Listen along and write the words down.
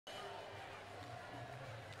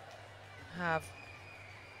have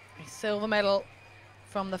a silver medal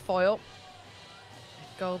from the foil,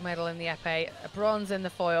 a gold medal in the epee, a bronze in the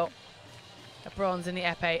foil, a bronze in the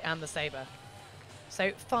epee and the sabre.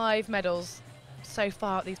 So 5 medals so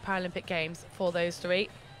far at these Paralympic Games for those 3.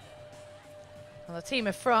 And the team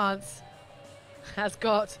of France has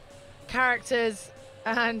got characters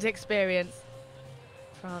and experience.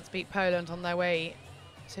 France beat Poland on their way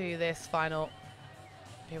to this final.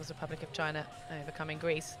 People's Republic of China overcoming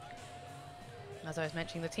Greece. As I was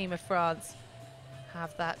mentioning, the team of France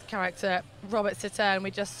have that character, Robert CITERNE, we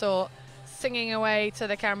just saw singing away to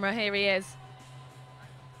the camera. Here he is.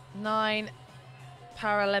 9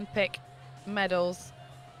 Paralympic medals.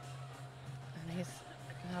 And he's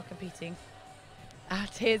now competing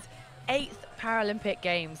at his 8th Paralympic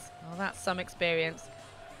Games. Well, that's some experience.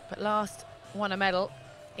 But last won a medal,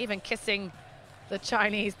 even kissing the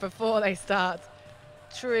Chinese before they start.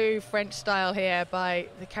 True French style here by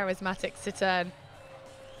the charismatic CITERNE.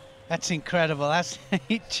 That's incredible.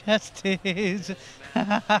 It just is.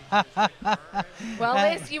 Well,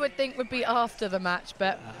 this you would think would be after the match,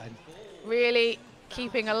 but really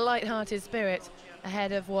keeping a light-hearted spirit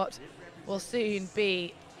ahead of what will soon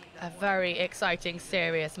be a very exciting,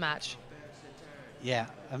 serious match. Yeah,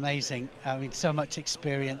 amazing. I mean, so much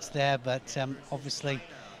experience there, but obviously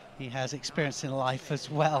he has experience in life as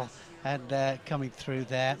well, and coming through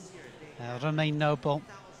there. Romain Noble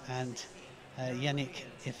and Yannick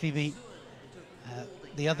IFEBE,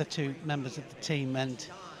 the other 2 members of the team, and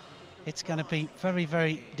it's going to be very,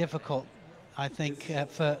 very difficult, I think,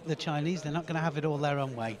 for the Chinese. They're not going to have it all their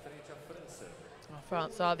own way. Well,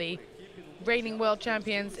 France are the reigning world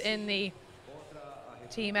champions in the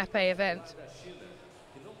Team Epee event.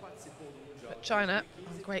 But China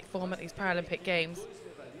on great form at these Paralympic Games.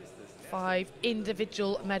 5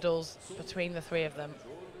 individual medals between the 3 of them.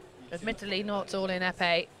 Admittedly not all in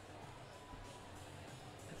epee.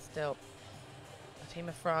 But still, the team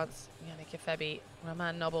of France, Yannick IFEBE,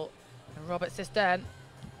 Romain Noble and Robert CITERNE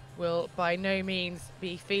will by no means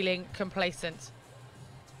be feeling complacent.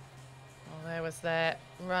 Well, there was their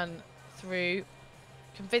run through,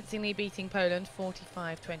 convincingly beating Poland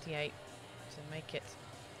 45-28 to make it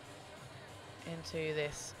into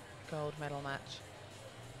this gold medal match.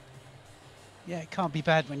 Yeah, it can't be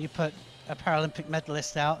bad when you put a Paralympic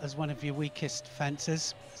medalist out as one of your weakest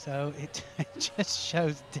fencers. So it just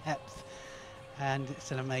shows depth, and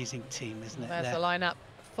it's an amazing team, isn't it? There's the lineup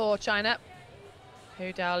for China.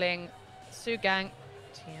 Hu Daoliang, Su Gang,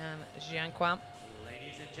 Tian Jianquan.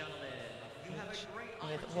 Ladies and gentlemen,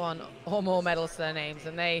 with 1 or more medals to their names,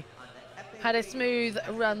 and they had a smooth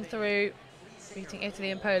run through, beating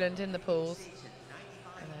Italy and Poland in the pools,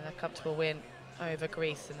 and then a comfortable win over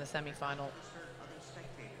Greece in the semi-final.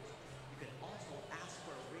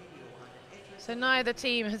 So neither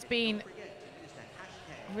team has been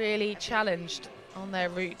really challenged on their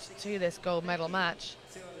route to this gold medal match.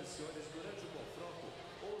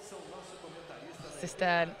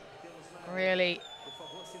 CITERNE really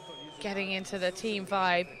getting into the team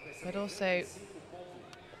vibe, but also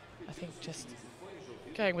I think just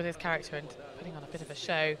going with his character and putting on a bit of a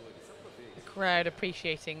show. The crowd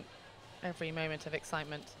appreciating every moment of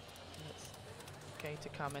excitement that's going to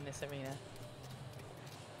come in this arena.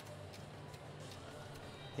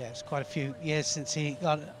 Yeah, it's quite a few years since he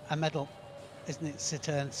got a medal, isn't it,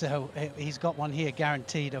 CITERNE? So he's got one here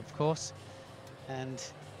guaranteed, of course, and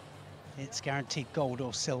it's guaranteed gold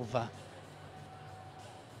or silver.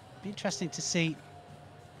 Be interesting to see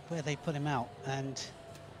where they put him out and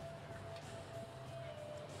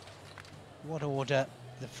what order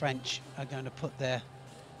the French are going to put their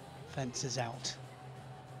fencers out.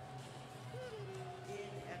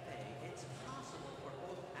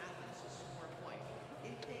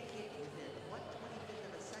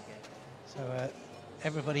 So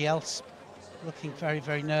everybody else looking very,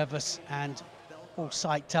 very nervous and all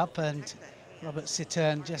psyched up, and Robert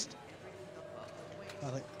CITERNE just,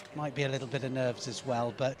 well, it might be a little bit of nerves as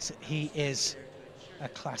well, but he is a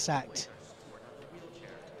class act.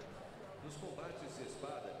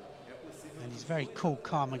 And he's very cool,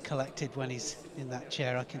 calm and collected when he's in that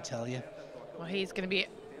chair, I can tell you. Well, he's going to be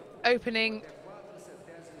opening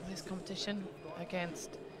this competition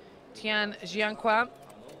against Tian Jianquan.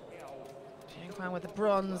 Jianquan with the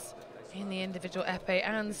bronze in the individual epee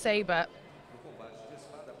and sabre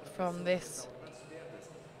from this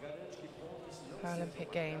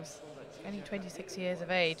Paralympic Games. Only 26 years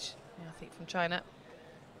of age, the athlete from China,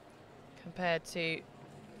 compared to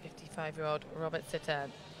 55-year-old Robert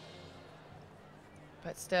CITERNE.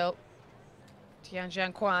 But still, Tian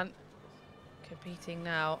Jianquan competing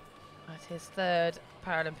now at his 3rd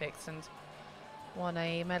Paralympics, and won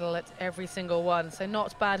a medal at every single one, so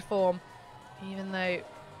not bad form, even though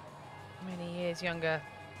many years younger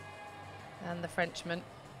than the Frenchman.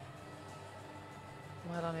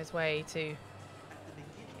 Well on his way to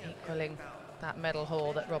equaling that medal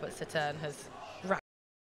haul that Robert CITERNE has racked.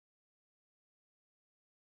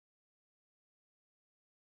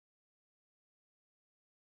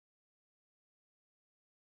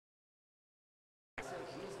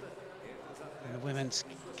 In the women's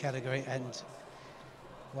category, and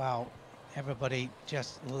wow, everybody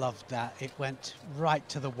just loved that. It went right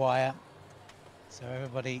to the wire, so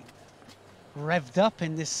everybody revved up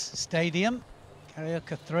in this stadium.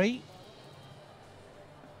 Karaoke 3,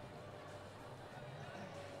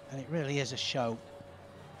 and it really is a show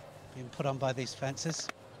being put on by these fencers.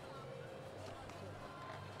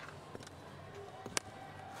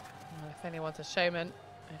 Well, if anyone's a showman,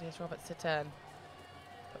 it is Robert CITERNE.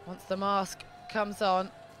 But once the mask comes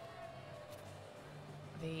on,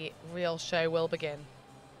 the real show will begin.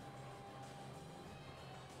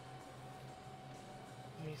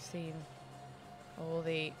 We've seen all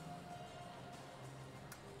the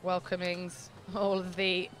welcomings, all of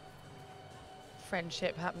the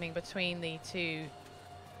friendship happening between the two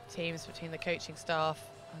teams, between the coaching staff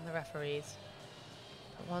and the referees.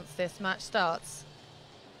 But once this match starts,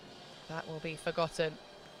 that will be forgotten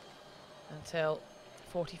until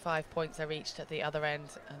 45 points are reached at the other end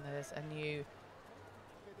and there's a new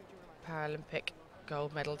Paralympic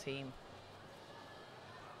gold medal team.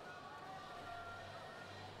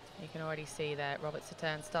 You can already see there Robert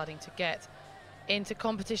CITERNE starting to get into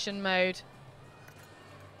competition mode.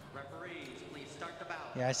 Referees, please start the bout.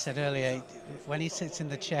 Yeah, I said earlier, when he sits in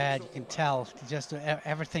the chair, you can tell just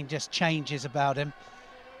everything just changes about him.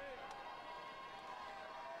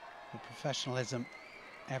 The professionalism,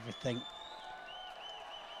 everything.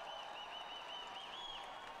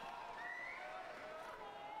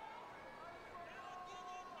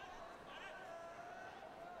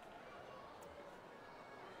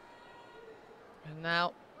 And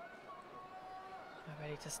now we're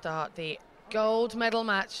ready to start the gold medal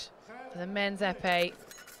match for the men's epee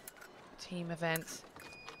team event.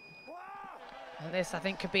 And this, I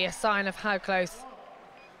think, could be a sign of how close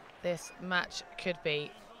this match could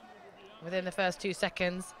be. Within the first 2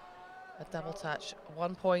 seconds, a double touch,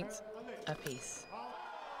 1 point apiece.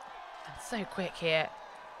 And so quick here.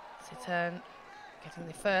 CITERNE getting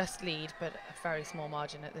the first lead, but a very small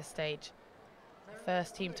margin at this stage. The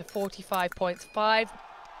first team to 45 points, 5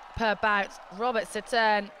 per bout. Robert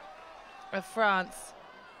CITERNE of France.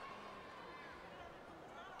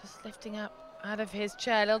 Just lifting up out of his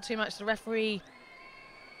chair a little too much. The referee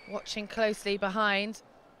watching closely behind.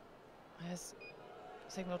 Has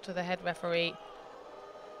signaled to the head referee.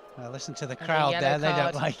 Well, listen to the crowd there. They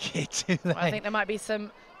don't like it, do they? Well, I think there might be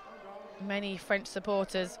many French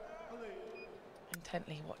supporters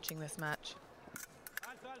intently watching this match.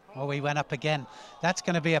 Oh, he went up again. That's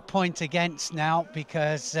going to be a point against now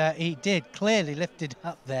because he did clearly lift it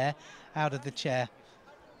up there out of the chair.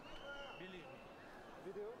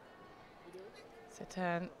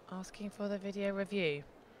 CITERNE asking for the video review.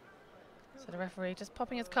 So the referee just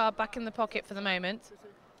popping his card back in the pocket for the moment.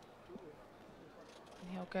 And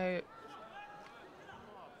he'll go and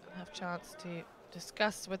have a chance to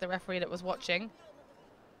discuss with the referee that was watching.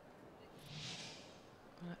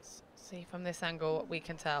 Let's see from this angle what we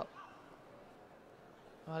can tell.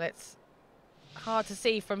 Well, it's hard to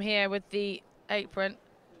see from here with the apron,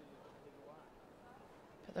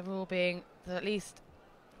 but the rule being that at least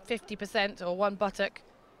 50% or 1 buttock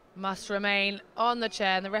must remain on the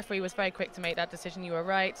chair, and the referee was very quick to make that decision. You were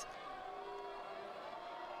right.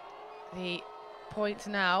 The point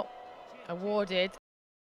now awarded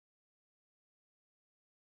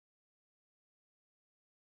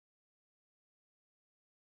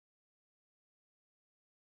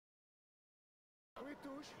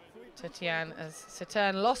to TIAN as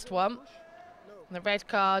CITERNE lost one, and the red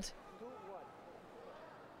card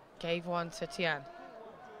gave one to TIAN.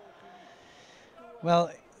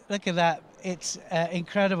 Well, look at that. It's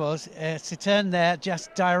incredible. CITERNE there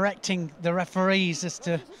just directing the referees as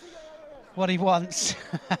to what he wants.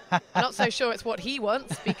 I'm not so sure it's what he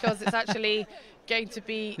wants, because it's actually going to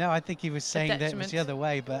be... No, I think he was saying that it was the other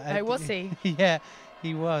way, but... Oh, was he? Yeah,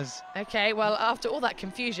 he was. Okay, well, after all that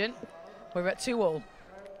confusion, we're at 2-2.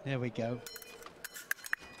 There we go.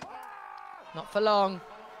 Not for long.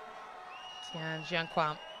 TIAN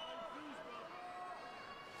Jianquan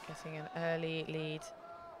getting an early lead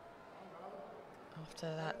after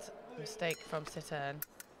that mistake from CITERNE.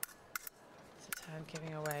 CITERNE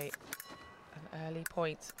giving away an early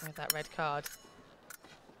point with that red card.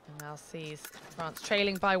 And now sees France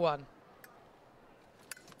trailing by 1.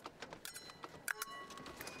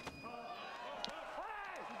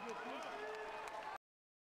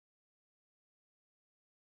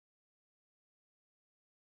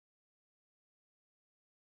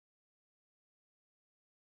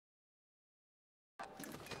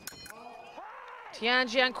 TIAN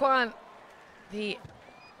Jianquan, the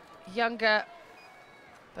younger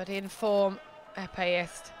but in form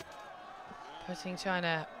Epeeist, putting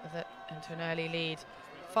China into an early lead.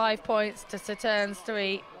 5 points to CITERNE's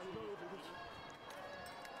 3.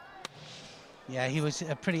 Yeah, he was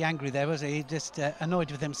pretty angry there, wasn't he? Just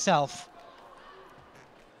annoyed with himself.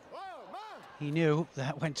 He knew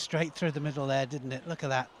that went straight through the middle there, didn't it? Look at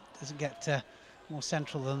that. Doesn't get more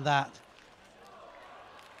central than that.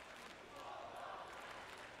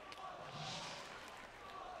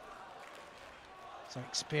 So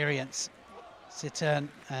experience, CITERNE,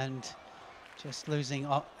 and just losing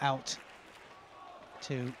out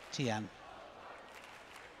to TIAN.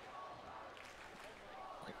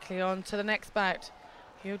 Quickly on to the next bout.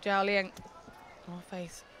 Daoliang will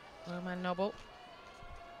face Romain Noble.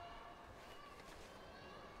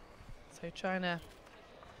 So China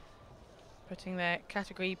putting their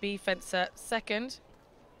category B fencer second.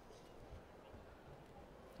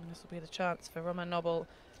 And this will be the chance for Romain Noble,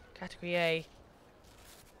 category A,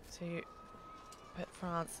 to put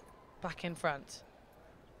France back in front.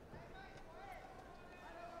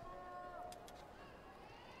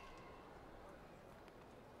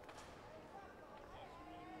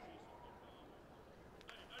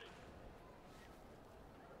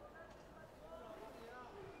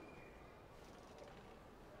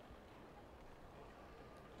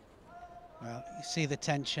 Well, you see the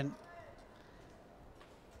tension.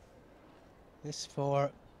 This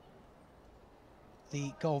for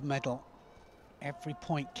the gold medal. Every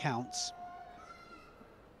point counts.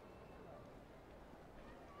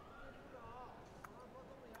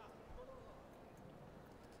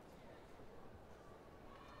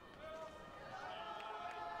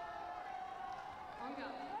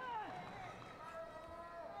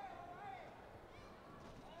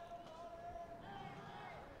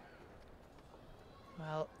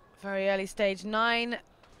 Well, very early stage, 9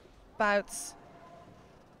 bouts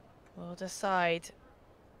will decide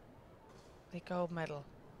the gold medal.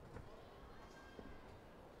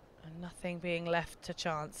 And nothing being left to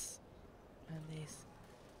chance in these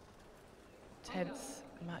tense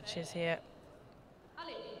matches here.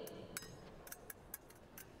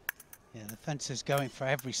 Yeah, the fencers going for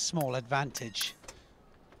every small advantage.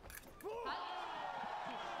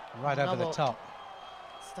 Right over the top.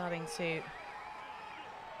 Starting to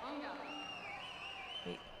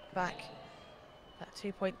beat back that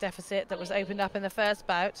 2-point deficit that was opened up in the first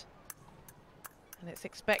bout. And it's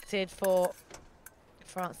expected for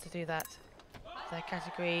France to do that. Their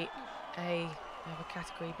category A over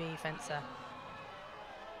category B fencer.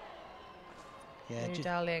 Yeah,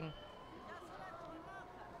 Daoliang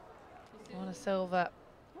won a silver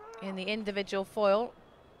in the individual foil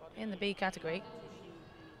in the B category.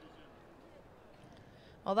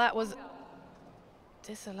 Well, that was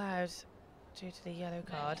disallowed due to the yellow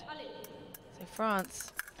card. So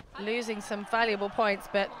France losing some valuable points,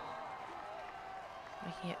 but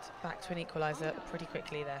making it back to an equaliser pretty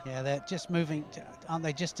quickly there. Yeah, they're just moving, aren't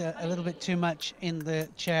they? Just a little bit too much in the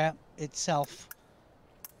chair itself.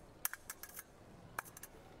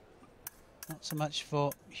 Not so much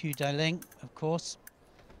for Daoliang, of course,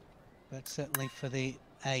 but certainly for the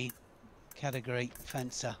A category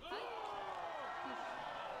fencer.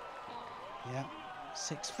 Yeah,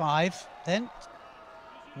 6-5 then.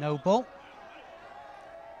 Noble.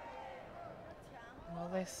 Well,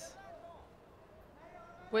 this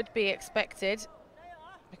would be expected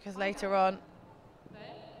because later on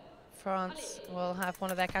France will have one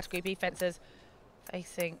of their category B fencers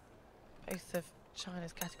facing both of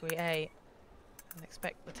China's category A, and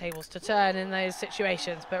expect the tables to turn in those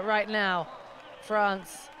situations. But right now,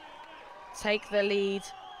 France take the lead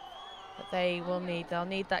that they will need. They'll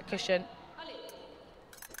need that cushion.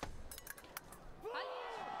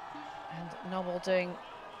 And Noble doing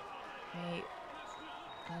an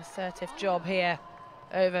assertive job here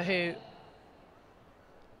over Hu.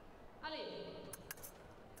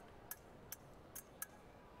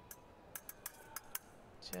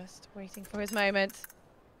 Just waiting for his moment.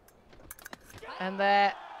 And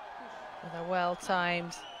there, with a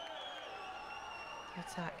well-timed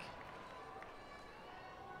attack.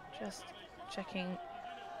 Just checking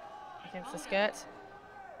against the skirt.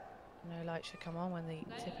 No light should come on when the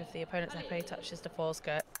tip of the opponent's epee touches the foil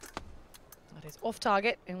skirt. That is off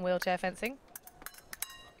target in wheelchair fencing.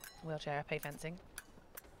 Wheelchair epee fencing.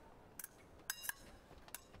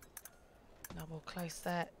 Noble close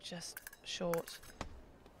there, just short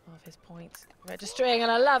of his point. Registering,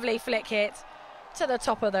 and a lovely flick hit to the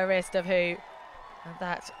top of the wrist of Hu. And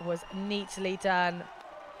that was neatly done.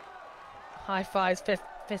 High fives,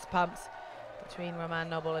 fist pumps. But between Romain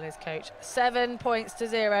Noble and his coach. 7 points to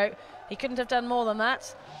 0. He couldn't have done more than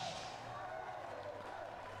that.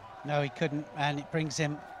 No, he couldn't, and it brings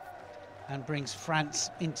him and brings France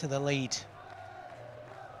into the lead.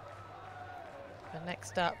 And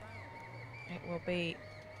next up, it will be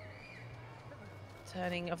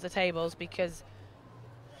turning of the tables, because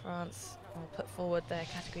France will put forward their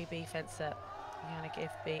Category B fencer, Yannick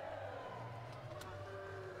Epee.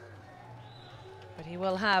 But he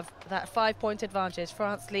will have that 5-point advantage.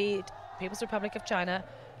 France lead People's Republic of China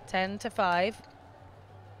 10-5.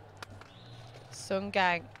 Sung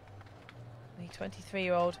Gang, the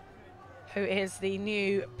 23-year-old, who is the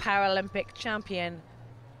new Paralympic champion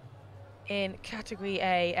in Category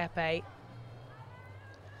A epee.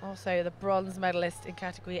 Also the bronze medalist in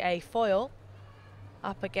Category A foil,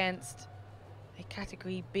 up against a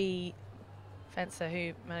Category B fencer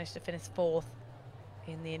who managed to finish 4th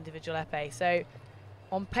in the individual epee. So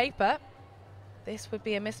on paper, this would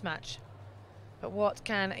be a mismatch. But what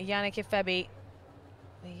can Yannick Epee,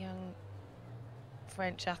 the young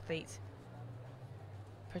French athlete,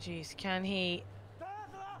 produce? Can he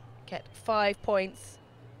get 5 points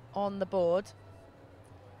on the board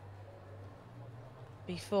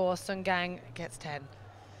before Sung Gang gets 10?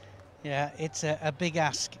 Yeah, it's a big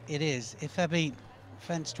ask, it is. Epee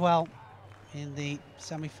fenced well in the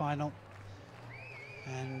semi-final,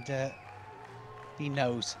 and he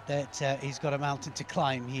knows that he's got a mountain to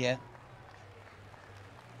climb here.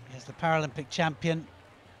 Here's the Paralympic champion.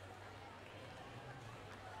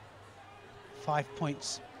 5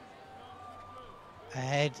 points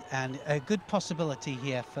ahead, and a good possibility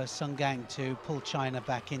here for Sung Gang to pull China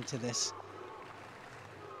back into this.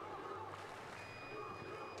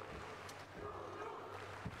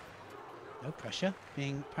 No pressure,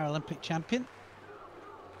 being Paralympic champion.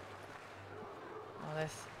 Well,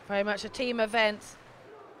 it's very much a team event,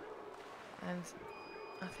 and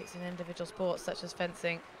athletes in individual sports such as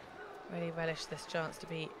fencing really relish this chance to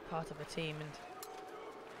be part of a team. And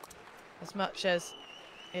as much as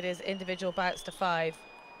it is individual bouts to 5,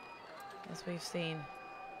 as we've seen,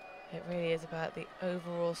 it really is about the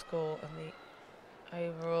overall score and the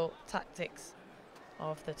overall tactics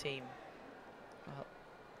of the team. Well,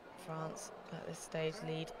 France at this stage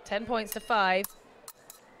lead 10 points to 5,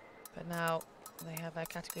 but now they have a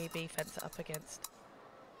Category B fencer up against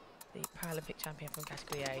the Paralympic champion from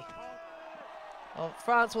Category A. Well,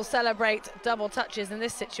 France will celebrate double touches in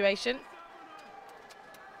this situation.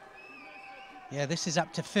 Yeah, this is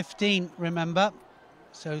up to 15, remember.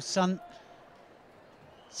 So Sung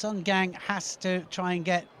Gang has to try and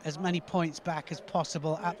get as many points back as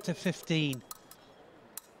possible, up to 15.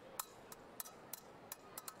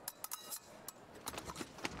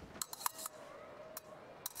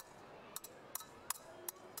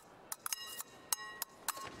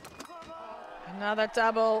 Another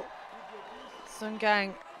double. Sung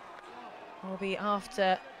Gang will be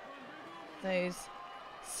after those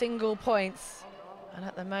single points, and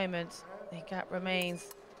at the moment the gap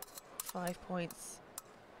remains 5 points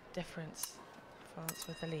difference. France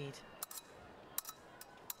with the lead.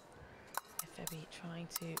 Epee trying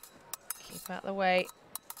to keep out the way,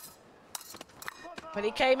 but he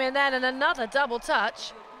came in then, and another double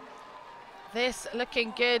touch. This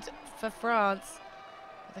looking good for France.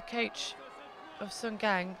 The coach of Sung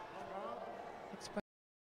Gang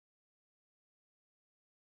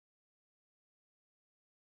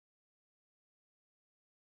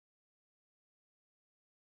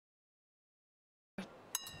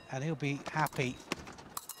and he'll be happy.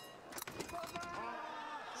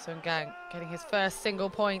 Sung Gang getting his first single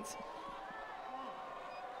point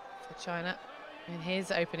for China in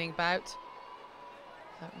his opening bout.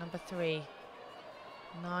 Bout number 3.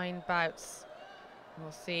 9 bouts.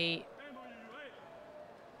 We'll see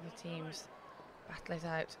the teams battle it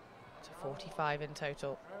out to 45 in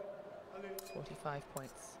total. 45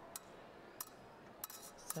 points.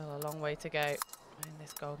 Still a long way to go in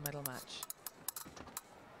this gold medal match.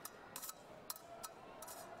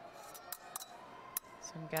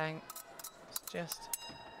 Sung Gang has just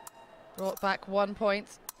brought back 1 point.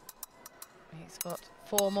 He's got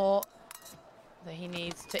 4 more that he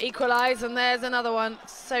needs to equalise, and there's another one.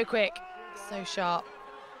 So quick, so sharp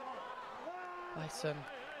by Sung.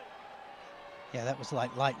 Yeah, that was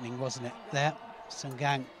like lightning, wasn't it, there? Sung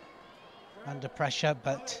Gang under pressure,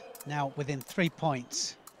 but now within 3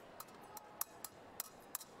 points.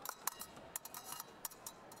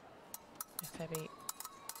 Epee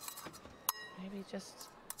maybe just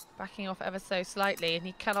backing off ever so slightly, and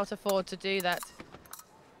he cannot afford to do that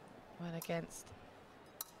when against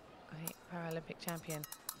a Paralympic champion,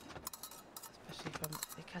 especially from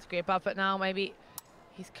the category above. But now maybe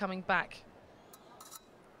he's coming back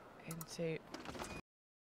into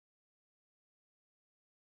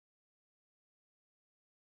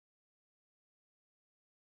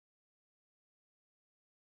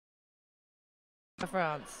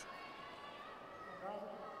France.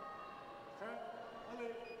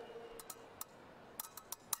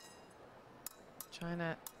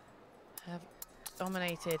 China have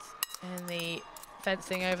dominated in the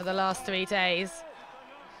fencing over the last 3 days.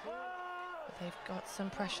 But they've got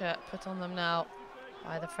some pressure put on them now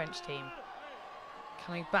by the French team.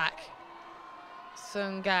 Coming back,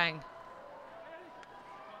 Sung Gang.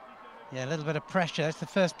 Yeah, a little bit of pressure. It's the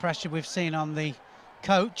first pressure we've seen on the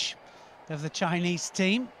coach of the Chinese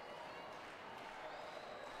team.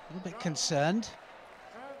 A little bit concerned.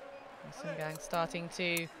 And Sung Gang starting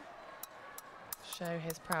to show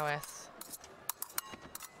his prowess.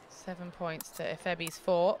 7 points to IFEBE's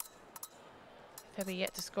 4. IFEBE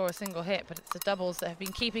yet to score a single hit, but it's the doubles that have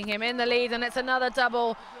been keeping him in the lead, and it's another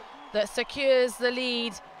double that secures the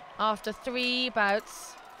lead after 3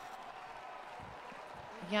 bouts.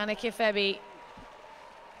 Yannick IFEBE,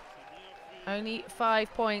 only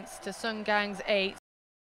 5 points to Sung Gang's 8.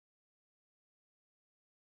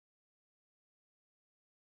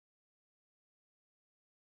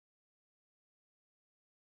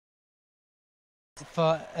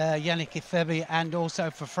 For Yannick IFEBE and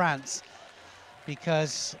also for France,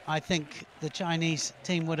 because I think the Chinese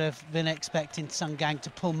team would have been expecting Sung Gang to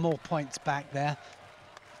pull more points back there.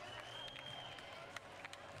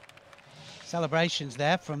 Celebrations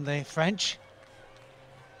there from the French.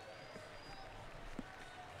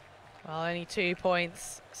 Well, only 2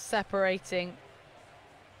 points separating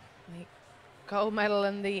the gold medal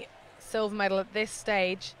and the silver medal at this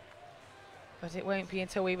stage, but it won't be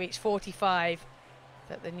until we reach 45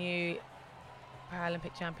 that the new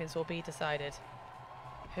Paralympic champions will be decided.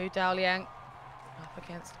 Daoliang up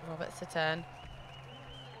against Robert CITERNE,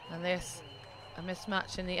 and this a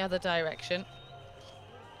mismatch in the other direction.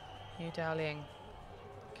 Daoliang,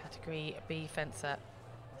 category B fencer,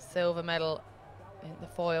 silver medal in the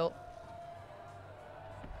foil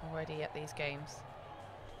already at these games.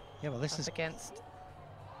 Yeah, well, this up is against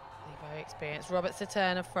the very experienced Robert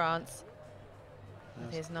CITERNE of France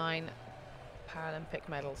with his 9 Paralympic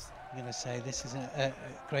medals. I'm going to say this is a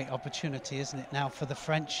great opportunity, isn't it, now for the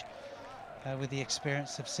French, with the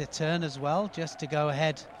experience of CITERNE as well, just to go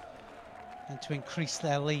ahead and to increase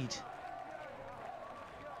their lead.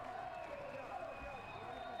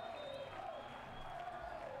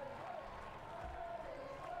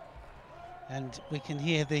 And we can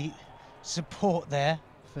hear the support there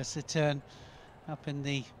for CITERNE up in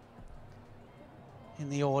the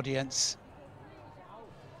audience.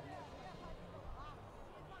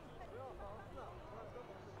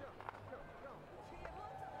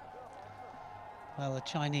 Well, the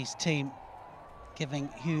Chinese team giving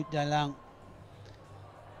Daoliang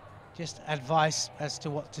just advice as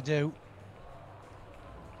to what to do.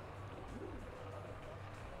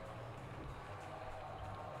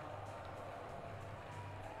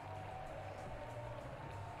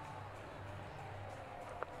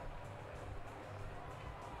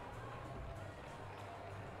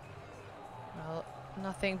 Well,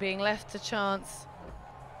 nothing being left to chance.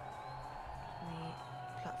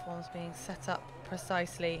 The platforms being set up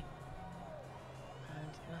precisely, and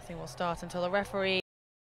nothing will start until the referee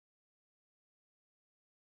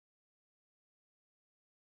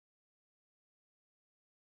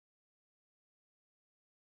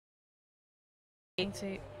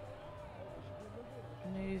to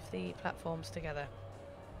move the platforms together.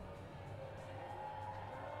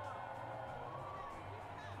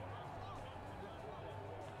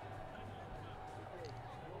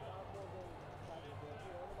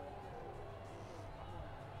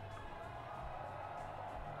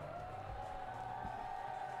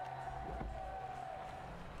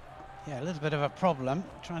 Yeah, a little bit of a problem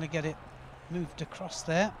trying to get it moved across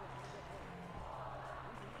there.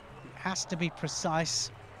 It has to be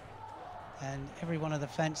precise, and every one of the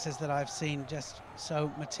fencers that I've seen just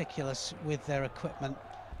so meticulous with their equipment.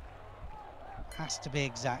 Has to be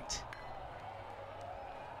exact.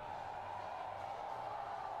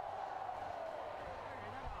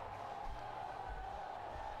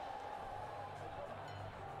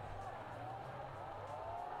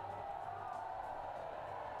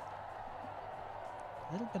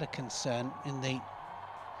 A little bit of concern in the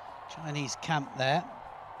Chinese camp there.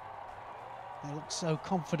 They look so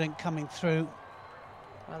confident coming through.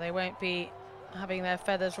 Well, they won't be having their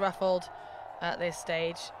feathers ruffled at this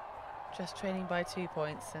stage, just trailing by 2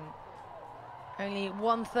 points, and only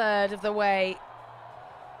 1/3 of the way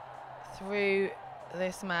through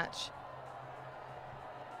this match.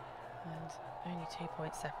 And only 2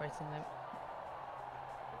 points separating them.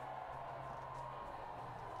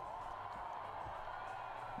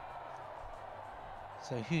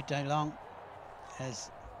 So Daoliang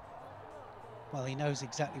has, well, he knows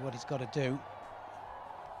exactly what he's got to do.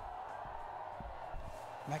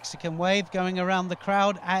 Mexican wave going around the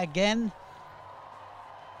crowd again.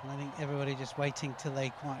 And I think everybody just waiting till they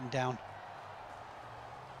quieten down.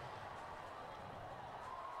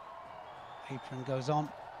 Apron goes on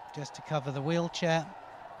just to cover the wheelchair.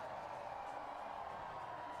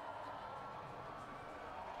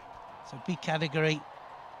 So B category,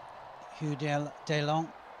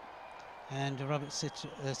 Daoliang, and Robert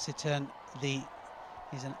CITERNE,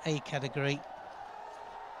 he's an A category.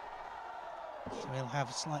 So he'll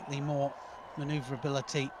have slightly more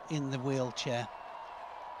maneuverability in the wheelchair.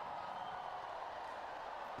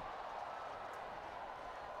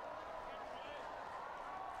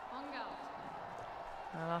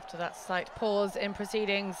 Well, after that slight pause in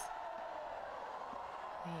proceedings,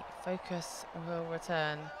 the focus will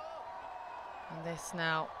return. And this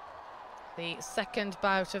now, the second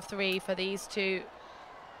bout of 3 for these two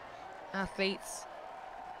athletes.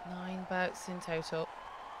 9 bouts in total.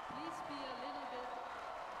 Please be a little bit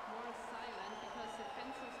more silent because the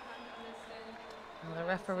fencers can't listen. And the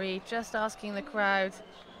referee just asking the crowd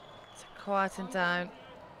to quieten down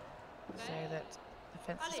so that the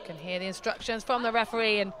fencers can hear the instructions from the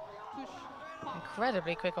referee. And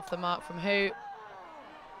incredibly quick off the mark from Hu.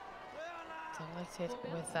 Delighted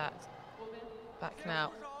with that. Back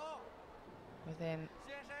now within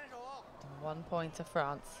 1 point of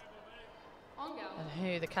France. And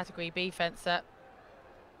Hu, the category B fencer,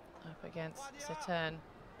 up against CITERNE,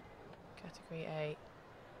 category A.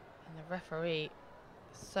 And the referee,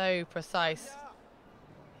 so precise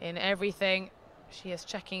in everything. She is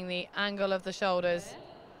checking the angle of the shoulders.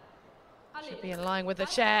 Should be in line with the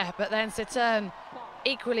chair, but then CITERNE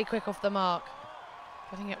equally quick off the mark,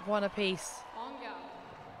 putting it 1 apiece.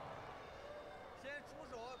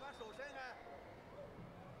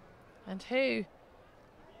 And Hu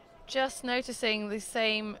just noticing the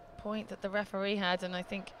same point that the referee had, and I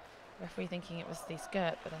think the referee thinking it was the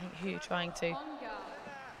skirt, but I think Hu trying to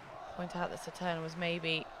point out that CITERNE was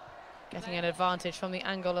maybe getting an advantage from the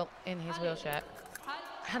angle in his wheelchair.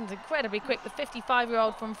 And incredibly quick, the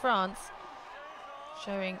 55-year-old from France,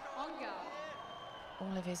 showing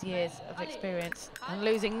all of his years of experience and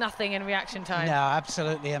losing nothing in reaction time. No,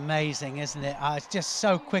 absolutely amazing, isn't it? It's just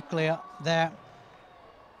so quickly up there.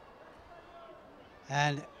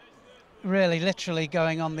 And really, literally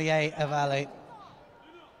going on the A of Ali.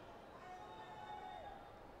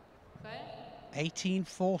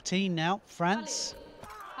 18-14 now, France.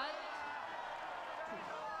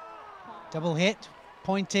 Double hit,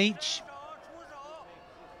 point each.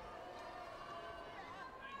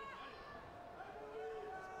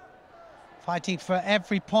 Fighting for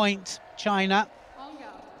every point, China.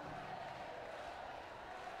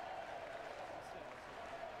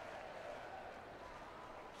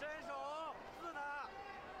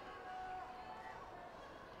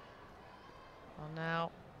 Well,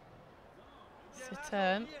 now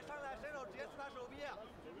CITERNE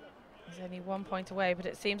is only 1 point away, but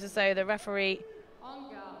it seems as though the referee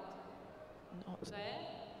not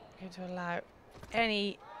going to allow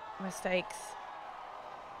any mistakes.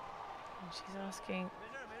 And she's asking,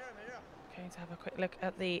 going to have a quick look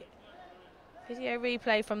at the video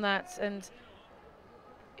replay from that, and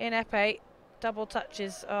in Epee, double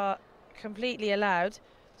touches are completely allowed,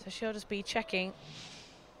 so she'll just be checking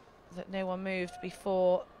that no one moved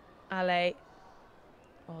before Ale,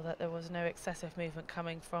 or that there was no excessive movement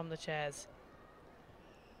coming from the chairs.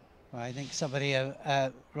 Well, I think somebody of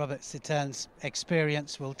Robert CITERNE's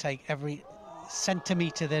experience will take every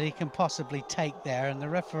centimetre that he can possibly take there, and the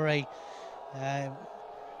referee,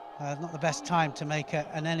 not the best time to make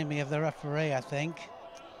an enemy of the referee, I think.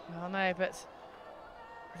 Well, no, but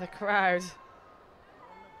the crowd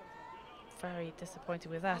very disappointed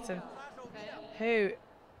with that, and Hu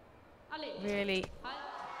really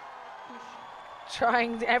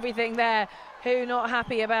trying everything there. Hu not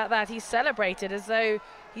happy about that. He celebrated as though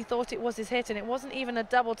he thought it was his hit, and it wasn't even a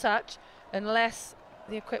double touch unless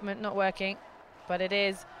the equipment not working, but it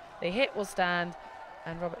is. The hit will stand,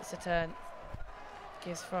 and Robert CITERNE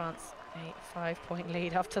gives France a 5-point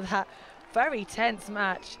lead after that very tense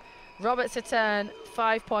match. Robert CITERNE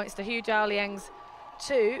 5 points to Daoliang's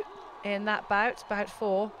 2 in that bout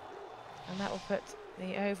 4, and that will put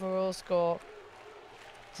the overall score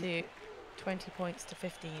to 20 points to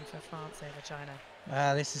 15 for France over China.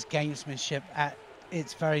 This is gamesmanship at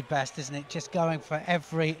its very best, isn't it? Just going for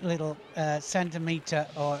every little centimetre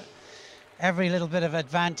or every little bit of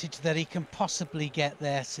advantage that he can possibly get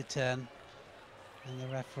there, CITERNE. And the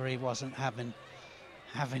referee wasn't having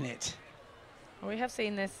it. Well, we have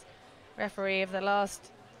seen this referee of the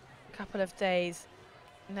last couple of days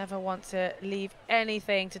never want to leave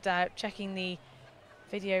anything to doubt, checking the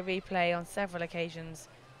video replay on several occasions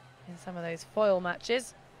in some of those foil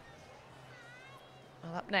matches.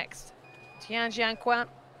 Well, up next, TIAN Jianquan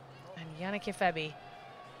and Yannick Ifebe.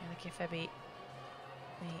 Yannick Ifebe,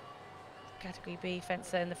 the Category B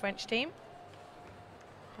fencer in the French team,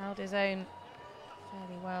 held his own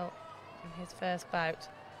fairly well in his first bout.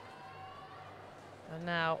 And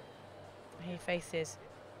now he faces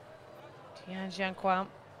TIAN Jianquan,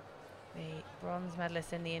 the bronze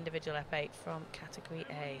medalist in the individual epee from Category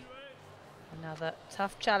A. Another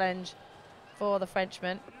tough challenge for the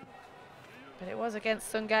Frenchman, but it was against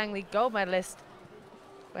Sun Gang, the gold medalist,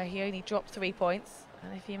 where he only dropped 3 points.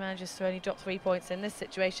 And if he manages to only drop 3 points in this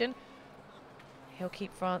situation, he'll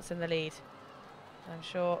keep France in the lead. I'm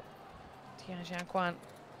sure TIAN Jianquan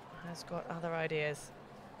has got other ideas.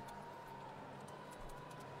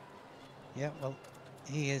 Yeah, well,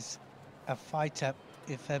 he is a fighter,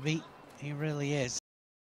 Ifebe. He really is.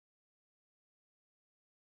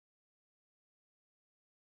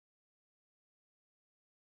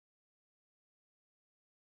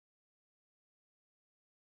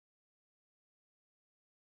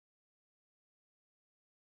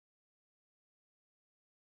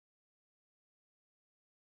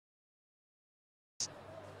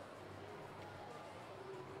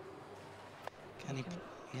 Can he?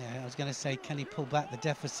 Yeah, I was going to say, can he pull back the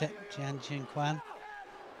deficit, TIAN Jianquan?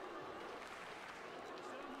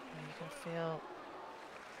 You can feel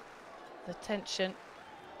the tension,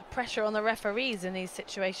 the pressure on the referees in these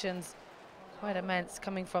situations, quite immense,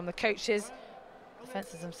 coming from the coaches, the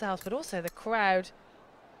fencers themselves, but also the crowd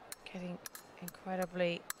getting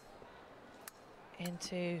incredibly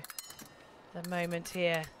into the moment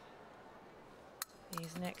here.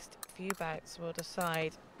 These next few bouts will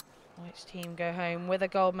decide which team go home with a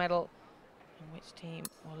gold medal and which team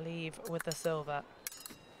will leave with the silver.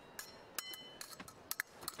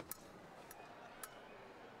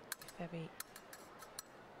 Ifebe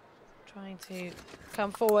trying to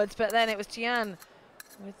come forwards, but then it was TIAN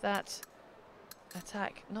with that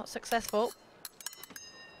attack not successful.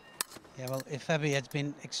 Yeah, well, Ifebe has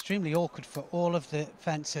been extremely awkward for all of the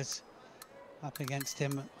fencers up against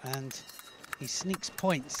him, and he sneaks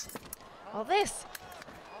points. Well, this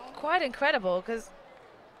quite incredible, because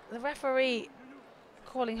the referee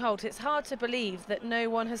calling halt. It's hard to believe that no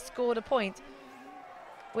one has scored a point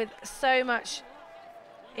with so much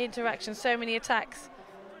interaction, so many attacks,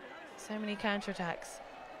 so many counterattacks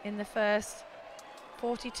in the first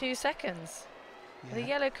 42 seconds. Yeah. The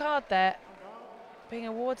yellow card there being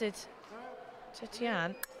awarded to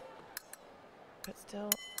TIAN, but still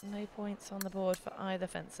no points on the board for either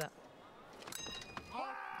fencer.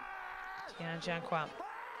 TIAN Jianquan,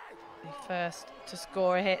 the first to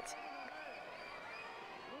score a hit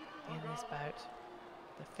in this bout,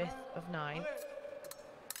 the 5th of 9.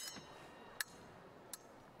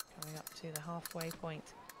 Coming up to the halfway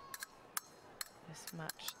point. This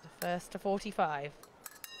match, the first to 45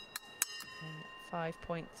 in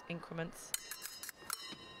 5-point increments.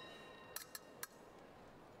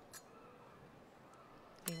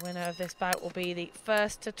 The winner of this bout will be the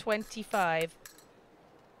first to 25.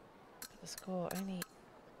 But the score only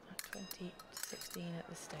at 20-16 at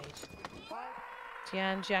this stage.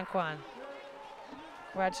 TIAN Jianquan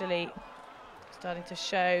gradually starting to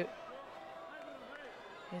show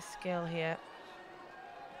his skill here,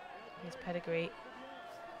 his pedigree.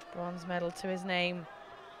 Bronze medal to his name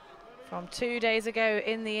from 2 days ago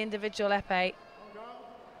in the individual epee,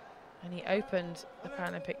 and he opened the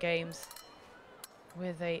Paralympic Games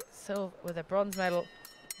with a bronze medal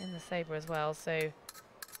in the sabre as well, so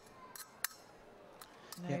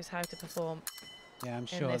knows how to perform I'm in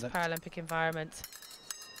sure this that Paralympic environment.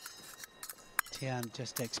 TIAN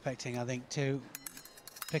just expecting, I think, to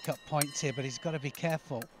pick up points here, but he's got to be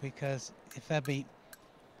careful, because Ifebe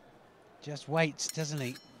just waits, doesn't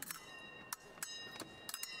he?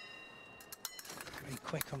 Very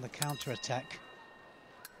quick on the counter-attack.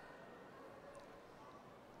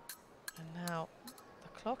 And now the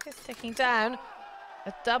clock is ticking down.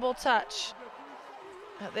 A double touch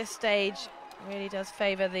at this stage really does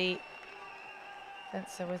favour the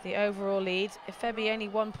fencer with the overall lead. Ifebe only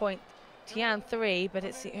 1 point, TIAN 3, but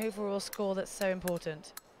it's the overall score that's so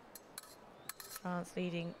important. France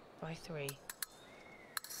leading by 3.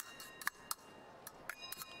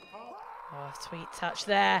 Oh, sweet touch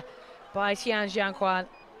there by TIAN Jianquan,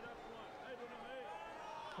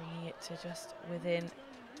 bringing it to just within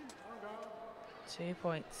 2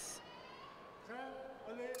 points.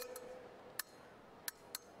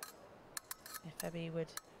 IFEBE would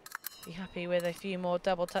be happy with a few more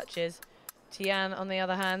double touches. TIAN, on the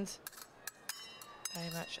other hand, very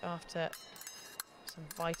much after some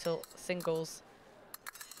vital singles.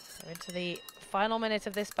 So into the final minute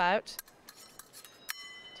of this bout.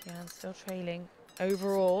 TIAN still trailing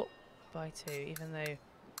overall by 2, even though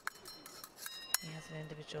he has an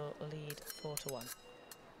individual lead 4-1.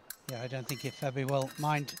 Yeah, I don't think IFEBE will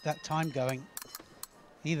mind that time going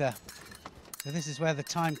either. So this is where the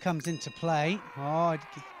time comes into play. Oh,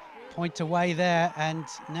 point away there, and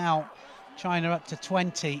now China up to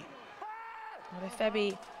 20. Well,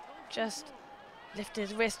 IFEBE just lifted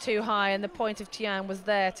his wrist too high, and the point of TIAN was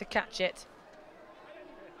there to catch it.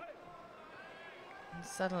 And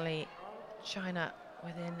suddenly, China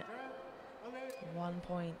within 1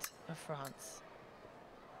 point of France.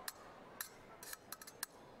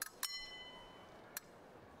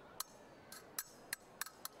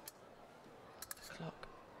 Clock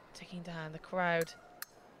ticking down. The crowd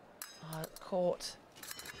are caught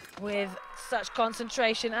with such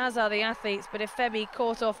concentration, as are the athletes, but IFEBE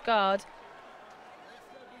caught off guard.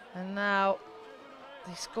 And now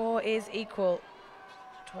the score is equal.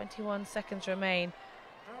 21 seconds remain.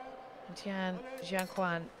 And TIAN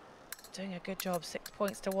Jianquan doing a good job,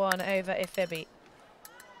 6-1 over IFEBE.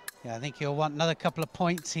 Yeah, I think he'll want another couple of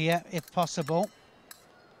points here, if possible.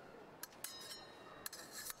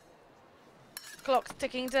 Clock's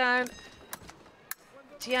ticking down.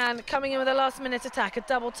 TIAN coming in with a last-minute attack, a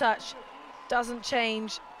double touch. Doesn't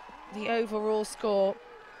change the overall score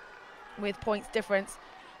with points difference,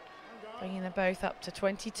 bringing them both up to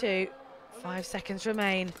 22. 5 seconds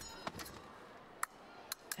remain.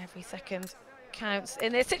 Every second counts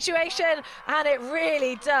in this situation, and it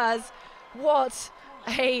really does. What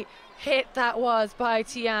a hit that was by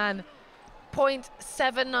TIAN.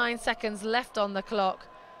 0.79 seconds left on the clock,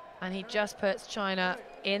 and he just puts China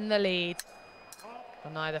in the lead.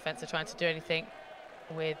 Well, neither fencer trying to do anything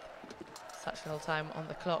with such little time on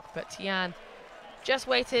the clock, but TIAN just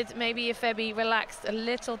waited. Maybe IFEBE relaxed a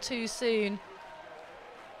little too soon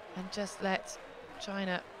and just let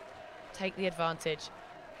China take the advantage.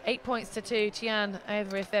 8-2, TIAN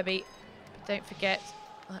over IFEBE. But don't forget,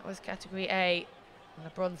 that was category A, and a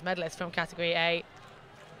bronze medalist from category A.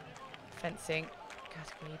 Fencing,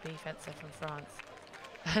 category B fencer from France.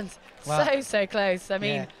 And well, so close. I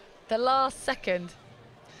mean, yeah. The last second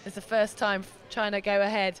is the first time China go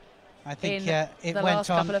ahead. I think it went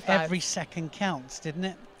on every second counts, didn't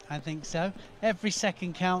it? I think so. Every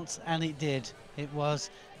second counts, and it did. It was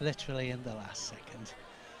literally in the last second.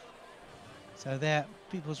 So there,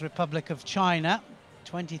 People's Republic of China,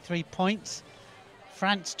 23 points.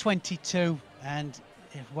 France, 22. And,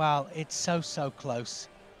 well, it's so close.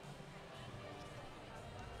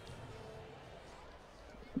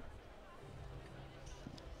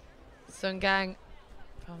 Sun Gang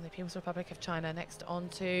from the People's Republic of China next on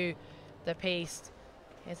to the piste.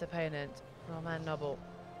 His opponent, Romain Noble.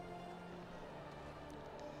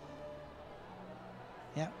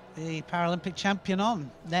 Yeah, the Paralympic champion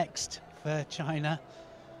on next for China.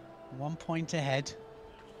 1 point ahead.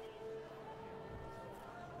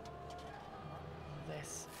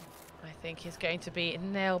 This, I think, is going to be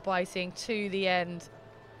nail-biting to the end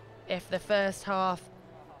if the first half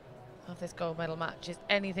of this gold medal match is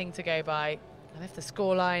anything to go by, and if the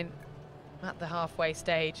scoreline at the halfway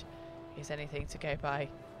stage is anything to go by.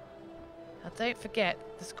 And don't forget,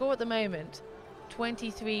 the score at the moment,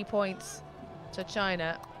 23 points to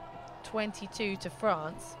China, 22 to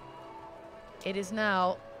France. It is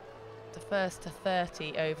now the first to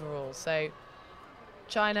 30 overall, so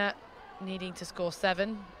China needing to score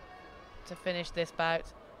 7 to finish this bout,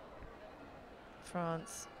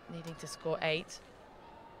 France needing to score 8.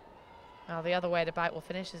 Now the other way the bout will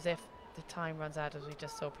finish is if the time runs out, as we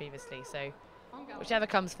just saw previously, so whichever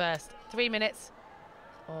comes first, 3 minutes,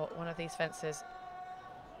 or one of these fencers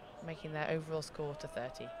making their overall score to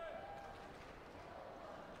 30.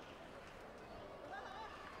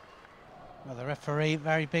 Well, the referee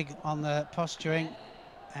very big on the posturing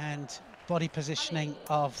and body positioning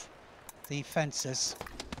of the fencers.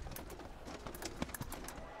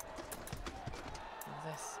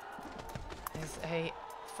 This is a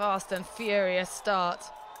fast and furious start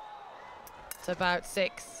to bout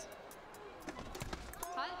 6.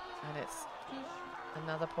 And it's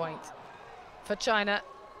another point for China.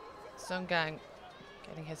 Sun Gang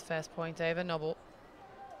getting his first point over Noble.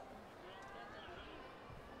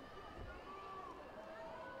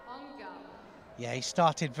 Yeah, he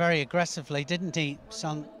started very aggressively, didn't he,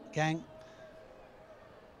 Sun Gang?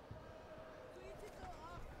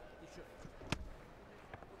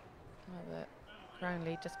 The ground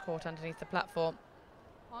lead just caught underneath the platform,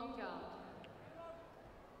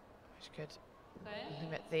 which could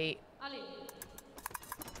limit the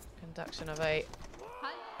conduction of a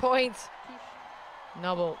point.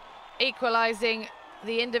 Noble equalising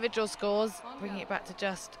the individual scores, bringing it back to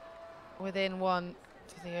just within one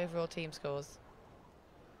to the overall team scores.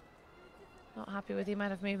 Not happy with the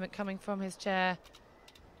amount of movement coming from his chair.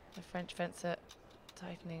 The French fencer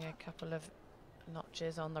tightening a couple of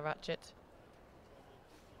notches on the ratchet.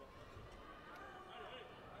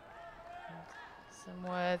 And some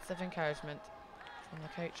words of encouragement from the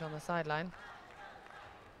coach on the sideline.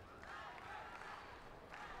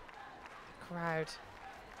 The crowd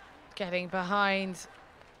getting behind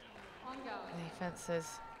the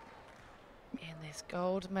fencers in this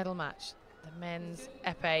gold medal match, the men's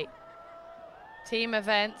épée team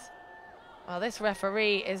event. Well, this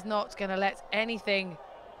referee is not going to let anything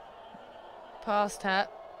past her,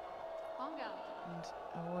 and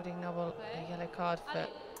awarding Noble a yellow card for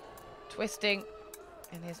twisting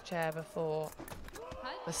in his chair before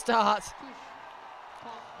the start.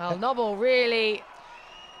 Well, Noble really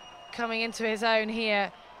coming into his own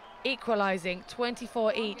here, equalising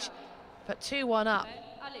 24 each, but 2-1 up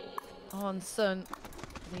on Sun,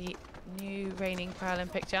 the new reigning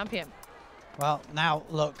Paralympic champion. Well, now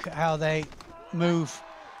look how they move.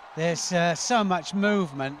 There's so much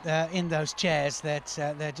movement in those chairs that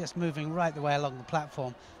they're just moving right the way along the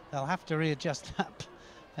platform. They'll have to readjust up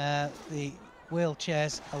the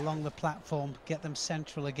wheelchairs along the platform, get them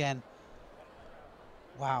central again.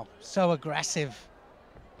 Wow, so aggressive.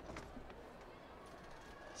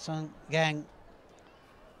 Sun Gang,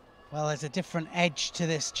 well, there's a different edge to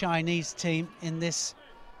this Chinese team in this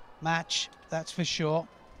match, that's for sure.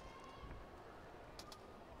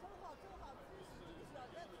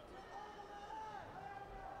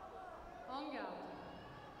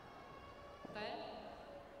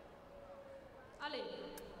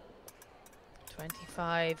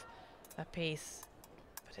 $25 apiece,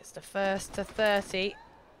 but it's the first to 30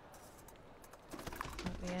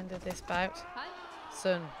 at the end of this bout.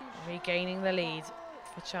 Sun regaining the lead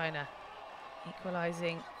for China,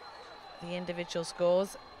 equalising the individual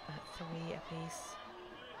scores at 3 apiece.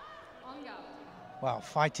 Well,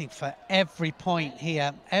 fighting for every point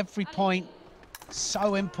here, every point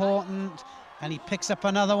so important, and he picks up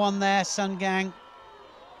another one there, Sun Gang.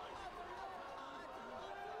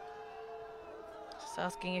 Just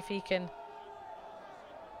asking if he can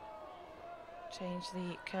change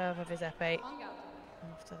the curve of his épée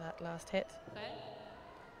after that last hit.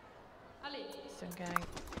 Sun Gang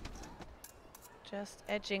just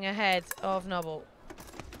edging ahead of Noble.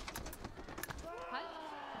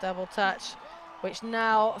 Double touch, which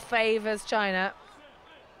now favours China.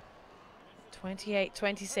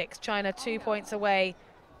 28-26. China 2 points away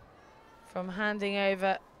from handing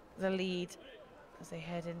over the lead as they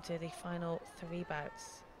head into the final 3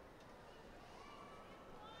 bouts.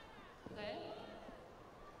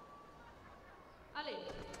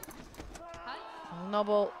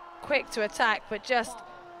 Noble quick to attack, but just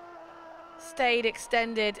stayed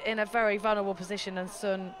extended in a very vulnerable position, and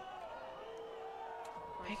Sun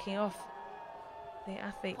picking off the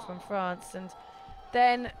athlete from France and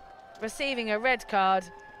then receiving a red card,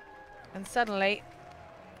 and suddenly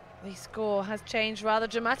the score has changed rather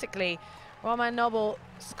dramatically. Romain Noble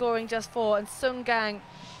scoring just 4 and Sun Gang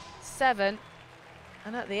 7,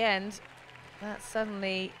 and at the end that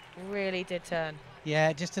suddenly really did turn.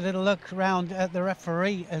 Yeah, just a little look around at the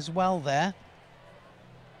referee as well there,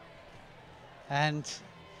 and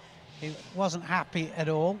he wasn't happy at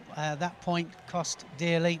all. That point cost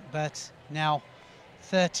dearly, but now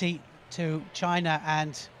 30 to China,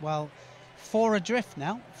 and well, 4 adrift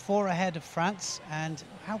now, 4 ahead of France, and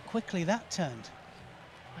how quickly that turned.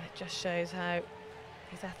 It just shows how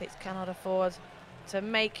these athletes cannot afford to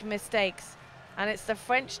make mistakes, and it's the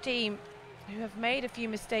French team who have made a few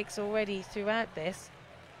mistakes already throughout this.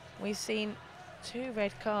 We've seen 2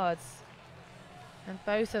 red cards, and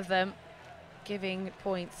both of them giving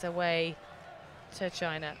points away to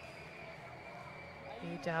China.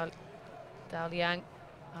 Daoliang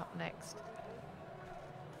up next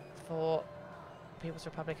for People's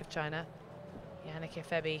Republic of China. Yannick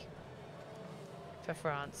Ifebe for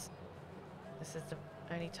France. This is the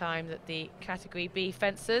only time that the Category B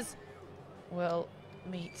fencers will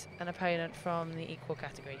meet an opponent from the equal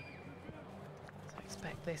category. So I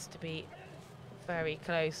expect this to be very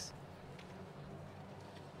close.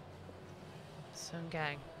 Sun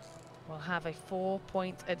Gang will have a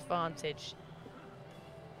 4-point advantage.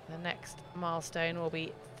 The next milestone will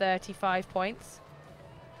be 35 points.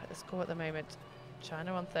 But the score at the moment,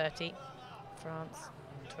 China on 30, France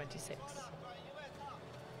on 26.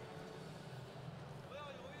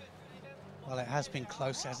 Well, it has been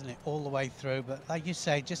close, hasn't it, all the way through, but like you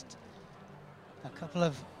say, just a couple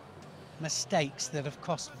of mistakes that have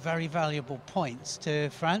cost very valuable points to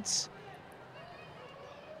France.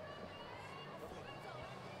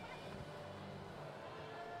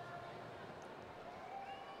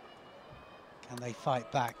 Can they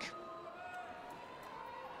fight back?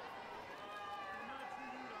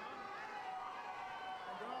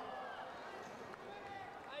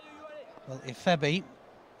 Well, IFEBE,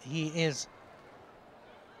 he is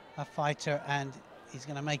a fighter and he's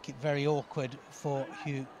going to make it very awkward for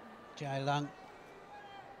Daoliang.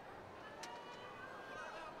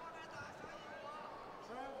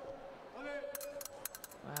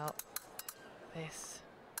 Well, this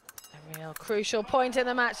a real crucial point in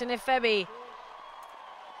the match, and IFEBE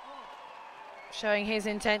showing his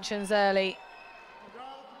intentions early.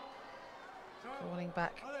 Falling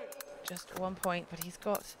back just 1 point, but he's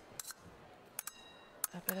got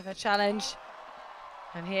a bit of a challenge.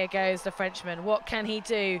 And here goes the Frenchman. What can he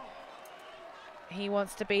do? He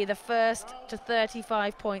wants to be the first to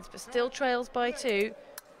 35 points, but still trails by 2.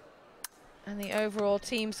 And the overall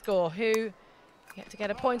team score, who yet to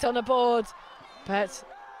get a point on the board, but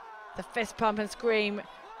the fist pump and scream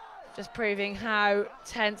just proving how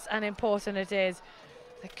tense and important it is.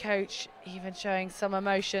 The coach even showing some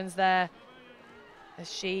emotions there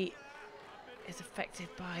as she is affected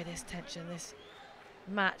by this tension, this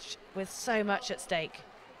match with so much at stake.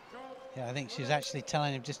 Yeah, I think she's actually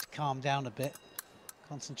telling him just to calm down a bit,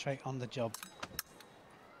 concentrate on the job.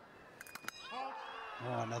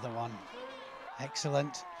 Oh, another one.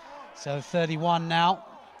 Excellent. So 31 now.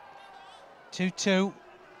 2-2.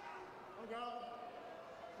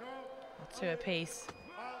 2 apiece.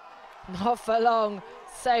 Not for long.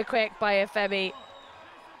 So quick by IFEBE.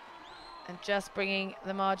 And just bringing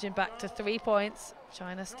the margin back to 3 points.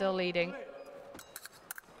 China still leading.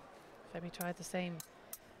 IFEBE tried the same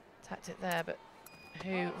tactic there, but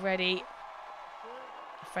who ready?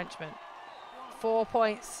 A Frenchman. 4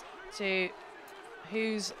 points to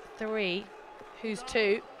who's 3, who's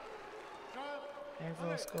 2.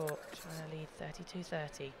 Overall score, China lead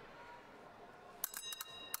 32-30.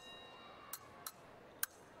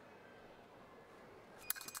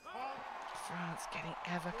 France getting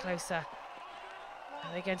ever closer.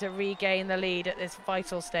 Are they going to regain the lead at this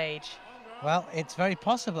vital stage? Well, it's very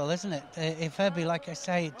possible, isn't it? IFEBE, like I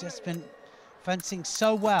say, just been fencing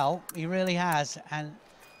so well, he really has, and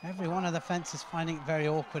every one of the fencers finding it very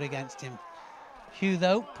awkward against him. Hugh,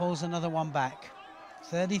 though, pulls another one back.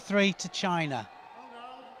 33 to China.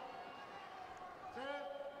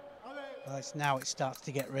 Well, it's now it starts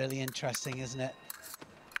to get really interesting, isn't it?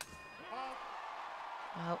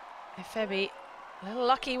 Well, IFEBE a little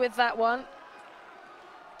lucky with that one.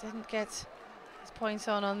 Didn't get his point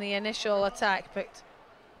on the initial attack, but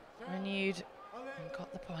renewed and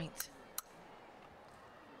got the point.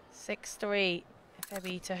 6-3,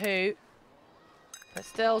 IFEBE to Hu, but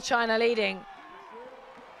still China leading.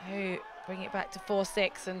 Hu bring it back to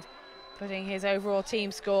 4-6 and putting his overall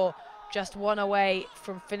team score just 1 away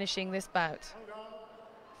from finishing this bout.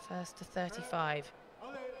 First to 35,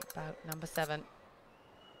 bout number 7.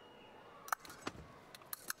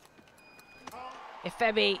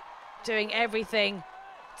 IFEBE doing everything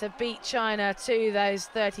to beat China to those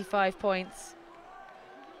 35 points.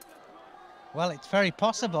 Well, it's very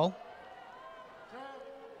possible.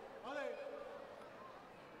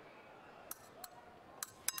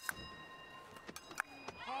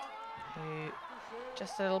 Who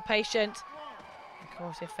just a little patient. Of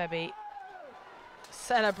course, IFEBE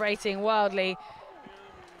celebrating wildly.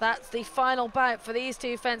 That's the final bout for these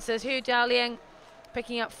two fencers. Hu Daoliang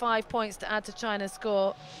picking up 5 points to add to China's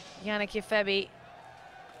score. Yannick IFEBE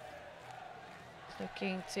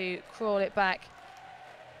looking to crawl it back.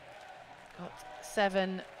 Got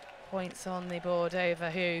 7 points on the board over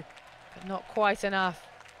Hu, but not quite enough.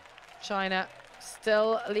 China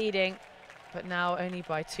still leading, but now only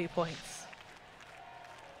by 2 points.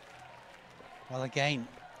 Well, again,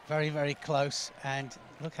 very, very close, and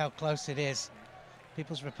look how close it is.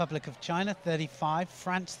 People's Republic of China, 35,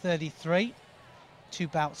 France, 33. 2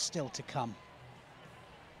 bouts still to come.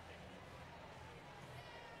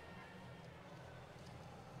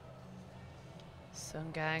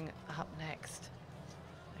 Sun Gang up next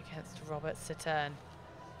against Robert CITERNE.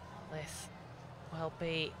 This will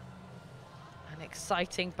be an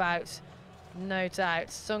exciting bout, no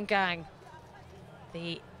doubt. Sun Gang,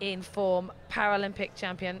 the in-form Paralympic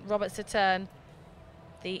champion. Robert CITERNE,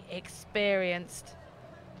 the experienced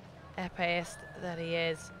epeist that he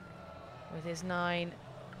is, with his 9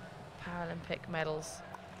 Paralympic medals.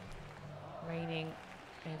 playing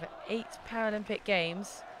over 8 Paralympic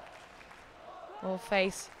Games, will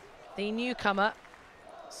face the newcomer,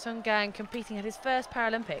 Sun Gang, competing at his first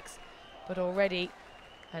Paralympics, but already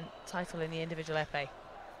a title in the individual epee.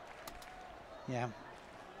 Yeah.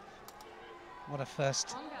 What a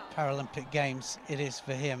first Paralympic Games it is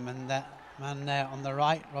for him. And that man there on the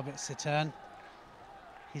right, Robert CITERNE,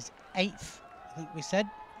 his 8th, I think we said,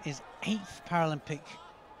 his 8th Paralympic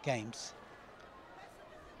Games.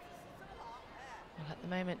 Well, at the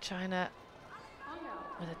moment, China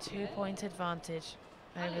with a 2-point advantage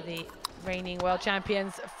over the reigning world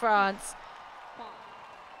champions, France.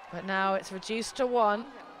 But now it's reduced to 1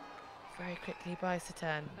 very quickly by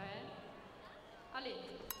CITERNE.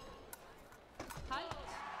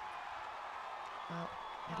 Well,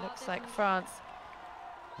 it looks like France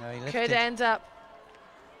could end up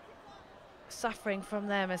suffering from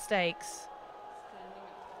their mistakes.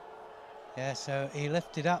 Yeah, so he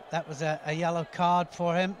lifted up. That was a yellow card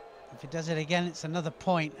for him. If he does it again, it's another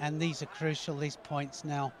point, and these are crucial, these points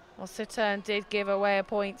now. Well, CITERNE did give away a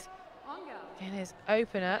point in his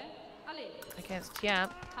opener against TIAN.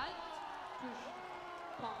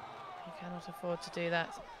 He cannot afford to do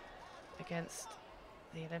that against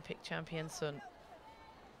the Olympic champion Sun.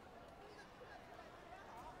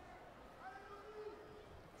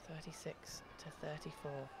 36-34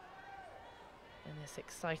 in this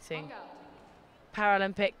exciting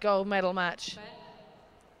Paralympic gold medal match.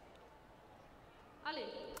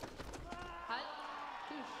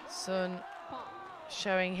 Sun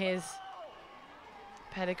showing his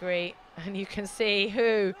pedigree, and you can see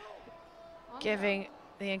who giving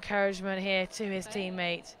the encouragement here to his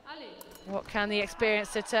teammate. What can the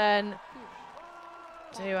experienced CITERNE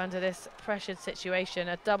do under this pressured situation?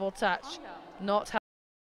 A double touch, not helpful.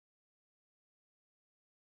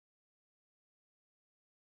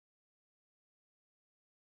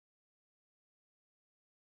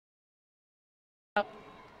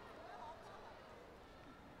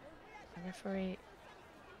 The referee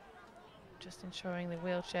just ensuring the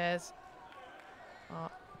wheelchairs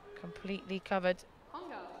are completely covered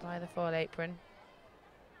by the foil apron.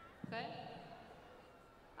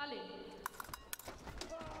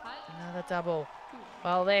 Another double.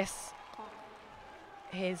 Well, this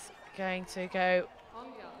is going to go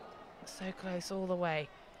so close all the way.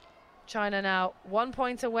 China now 1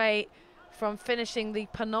 point away from finishing the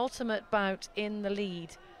penultimate bout in the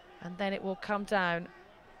lead, and then it will come down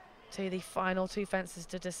to the final 2 fences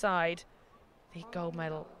to decide the gold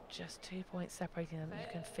medal. Just 2 points separating them. You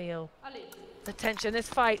can feel the tension. This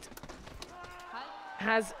fight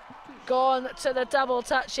has gone to the double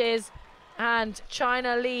touches, and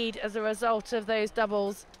China lead as a result of those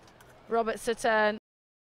doubles. Robert CITERNE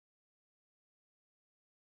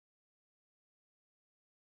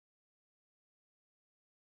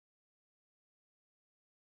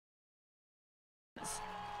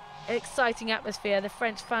exciting atmosphere. The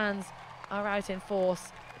French fans are out in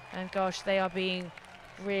force, and gosh, they are being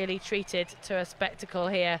really treated to a spectacle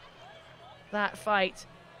here. That fight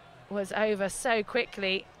was over so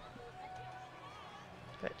quickly,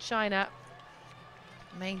 but China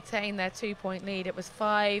maintained their 2-point lead. It was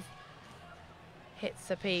 5 hits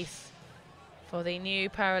apiece for the new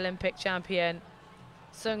Paralympic champion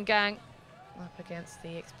Sun Gang up against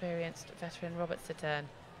the experienced veteran Robert CITERNE.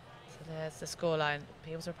 So there's the scoreline.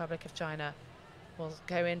 People's Republic of China will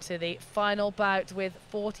go into the final bout with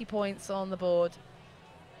 40 points on the board.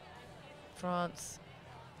 France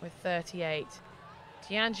with 38.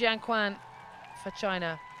 TIAN Jianquan for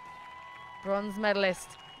China, bronze medalist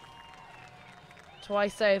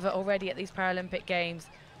twice over already at these Paralympic Games,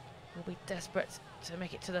 will be desperate to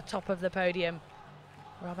make it to the top of the podium.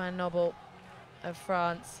 Romain of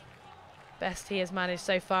France, best he has managed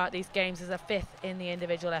so far at these games is a 5th in the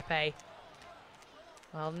individual epee.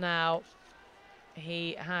 Well, now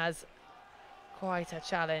he has quite a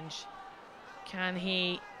challenge. Can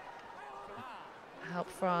he help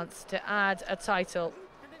France to add a title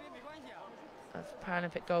of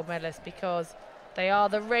Paralympic gold medalist, because they are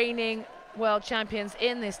the reigning world champions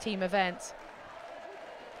in this team event,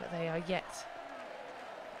 but they are yet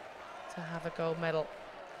to have a gold medal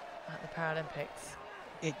at the Paralympics.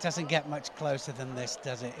 It doesn't get much closer than this,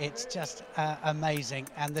 does it? It's just amazing,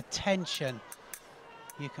 and the tension,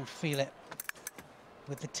 you can feel it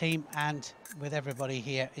with the team and with everybody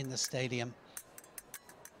here in the stadium.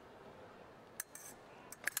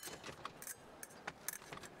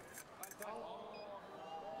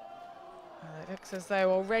 It looks as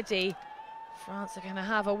though already France are going to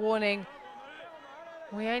have a warning.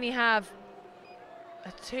 We only have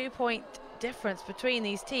a 2-point difference between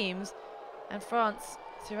these teams, and France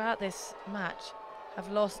throughout this match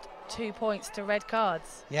have lost 2 points to red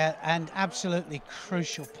cards. Yeah, and absolutely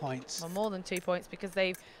crucial points. Well, more than 2 points, because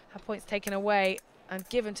they've had points taken away and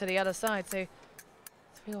given to the other side. So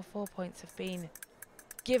 3 or 4 points have been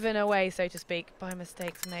given away, so to speak, by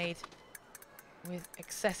mistakes made with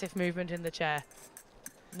excessive movement in the chair.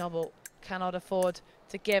 Noble cannot afford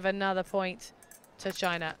to give another point to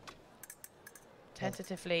China.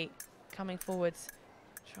 Tentatively coming forwards,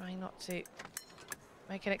 trying not to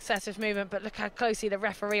make an excessive movement, but look how closely the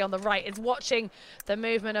referee on the right is watching the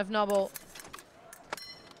movement of Noble.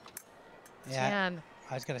 Yeah, Tian.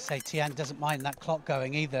 I was going to say Tian doesn't mind that clock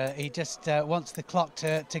going either. He just wants the clock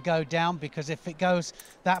to go down, because if it goes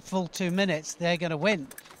that full 2 minutes, they're going to win.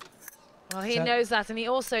 Well, he knows that, and he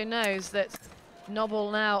also knows that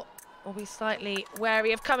Noble now will be slightly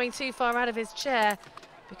wary of coming too far out of his chair,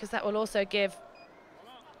 because that will also give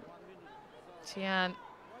Tian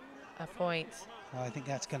a point. Well, I think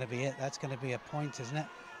that's going to be it. That's going to be a point, isn't it?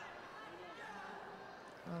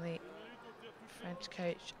 Well, the French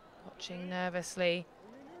coach watching nervously.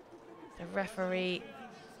 The referee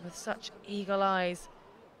with such eagle eyes,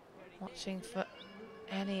 watching for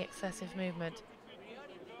any excessive movement.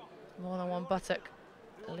 More than one buttock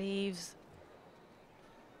leaves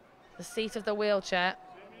the seat of the wheelchair.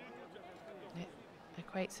 It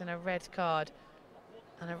equates in a red card,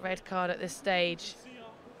 and a red card at this stage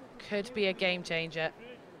could be a game changer.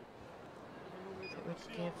 It would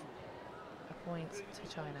give a point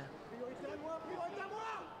to China.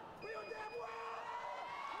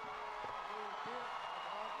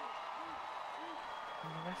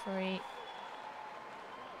 And the referee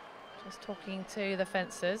just talking to the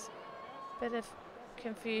fencers. Bit of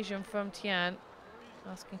confusion from Tian,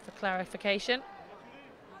 asking for clarification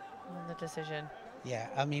on the decision. Yeah,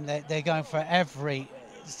 I mean, they're going for every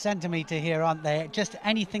centimetre here, aren't they? Just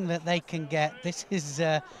anything that they can get. This is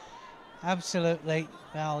absolutely,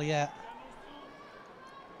 well, yeah.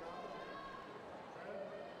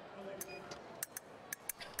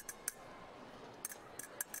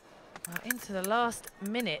 Well, into the last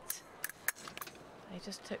minute. They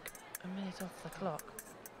just took a minute off the clock.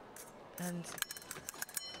 And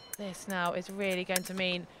this now is really going to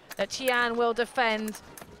mean that Tian will defend,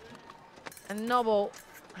 and Noble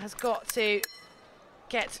has got to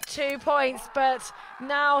get 2 points, but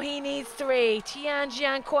now he needs 3. TIAN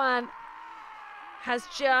Jianquan has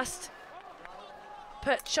just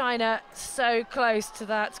put China so close to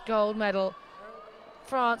that gold medal.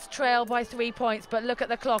 France trail by 3 points, but look at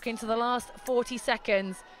the clock into the last 40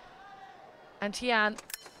 seconds. And Tian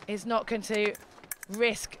is not going to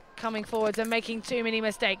risk coming forwards and making too many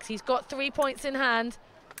mistakes. He's got 3 points in hand.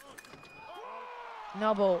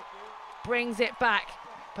 Noble brings it back,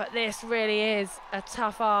 but this really is a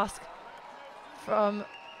tough ask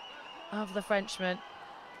of the Frenchman.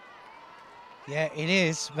 Yeah, it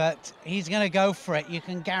is, but he's going to go for it. You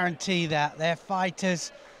can guarantee that. They're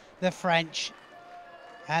fighters, the French,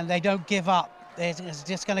 and they don't give up. They're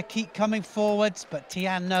just going to keep coming forwards, but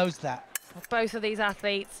Tian knows that. Both of these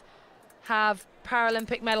athletes have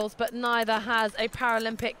Paralympic medals, but neither has a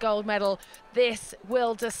Paralympic gold medal. This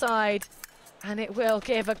will decide, and it will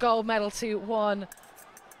give a gold medal to one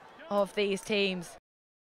of these teams.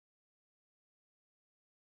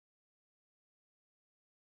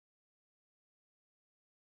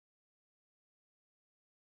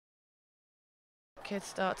 Could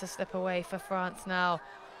start to slip away for France now.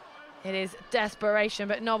 It is desperation,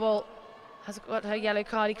 but Noble has got her yellow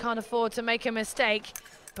card. He can't afford to make a mistake,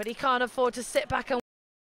 but he can't afford to sit back and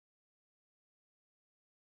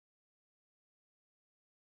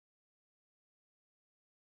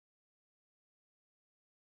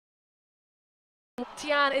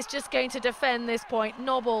Tian is just going to defend this point.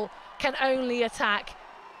 Noble can only attack.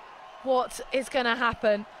 What is going to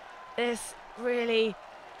happen? This really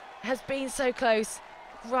has been so close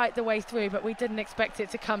right the way through, but we didn't expect it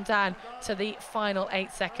to come down to the final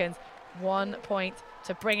 8 seconds. 1 point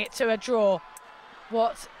to bring it to a draw.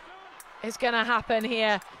 What is going to happen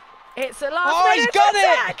here? It's a last minute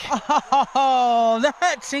attack. He's got it! Oh,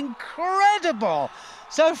 that's incredible.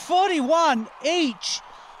 So 41 each.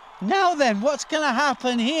 Now then, what's going to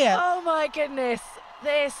happen here? Oh my goodness,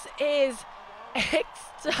 this is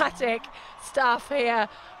ecstatic stuff here.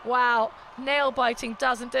 Wow, nail biting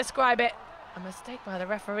doesn't describe it. A mistake by the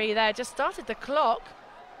referee there, just started the clock.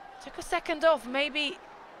 Took a second off, maybe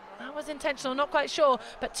that was intentional, not quite sure,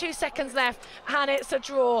 but 2 seconds left and it's a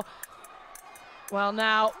draw. Well,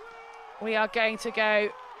 now we are going to go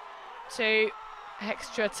to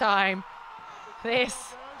extra time.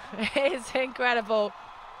 This is incredible.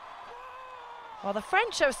 Well, the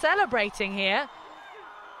French are celebrating here.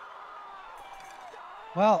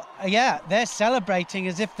 Well, yeah, they're celebrating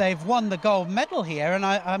as if they've won the gold medal here, and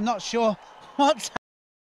I'm not sure what's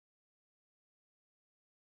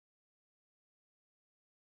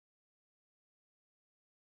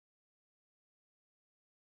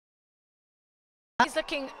He's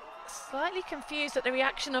looking slightly confused at the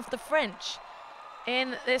reaction of the French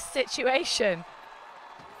in this situation.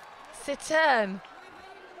 CITERNE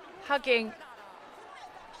hugging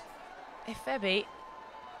IFEBE.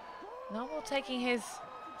 Noble taking his...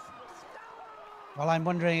 Well, I'm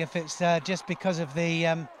wondering if it's just because of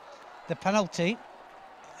the penalty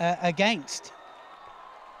against,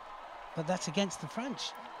 but that's against the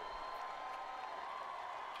French.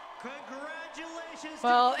 Congratulations.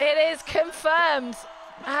 Well, it is confirmed,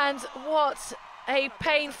 and what a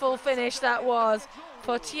painful finish that was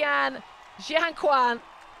for TIAN Jianquan.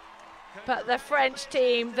 But the French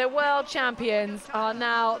team, the world champions, are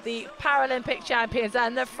now the Paralympic champions,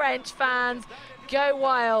 and the French fans go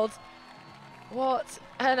wild. What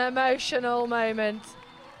an emotional moment.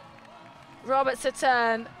 Robert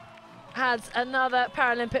CITERNE has another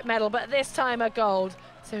Paralympic medal, but this time a gold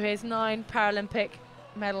to his 9 Paralympic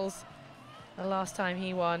medals. The last time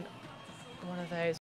he won one of those.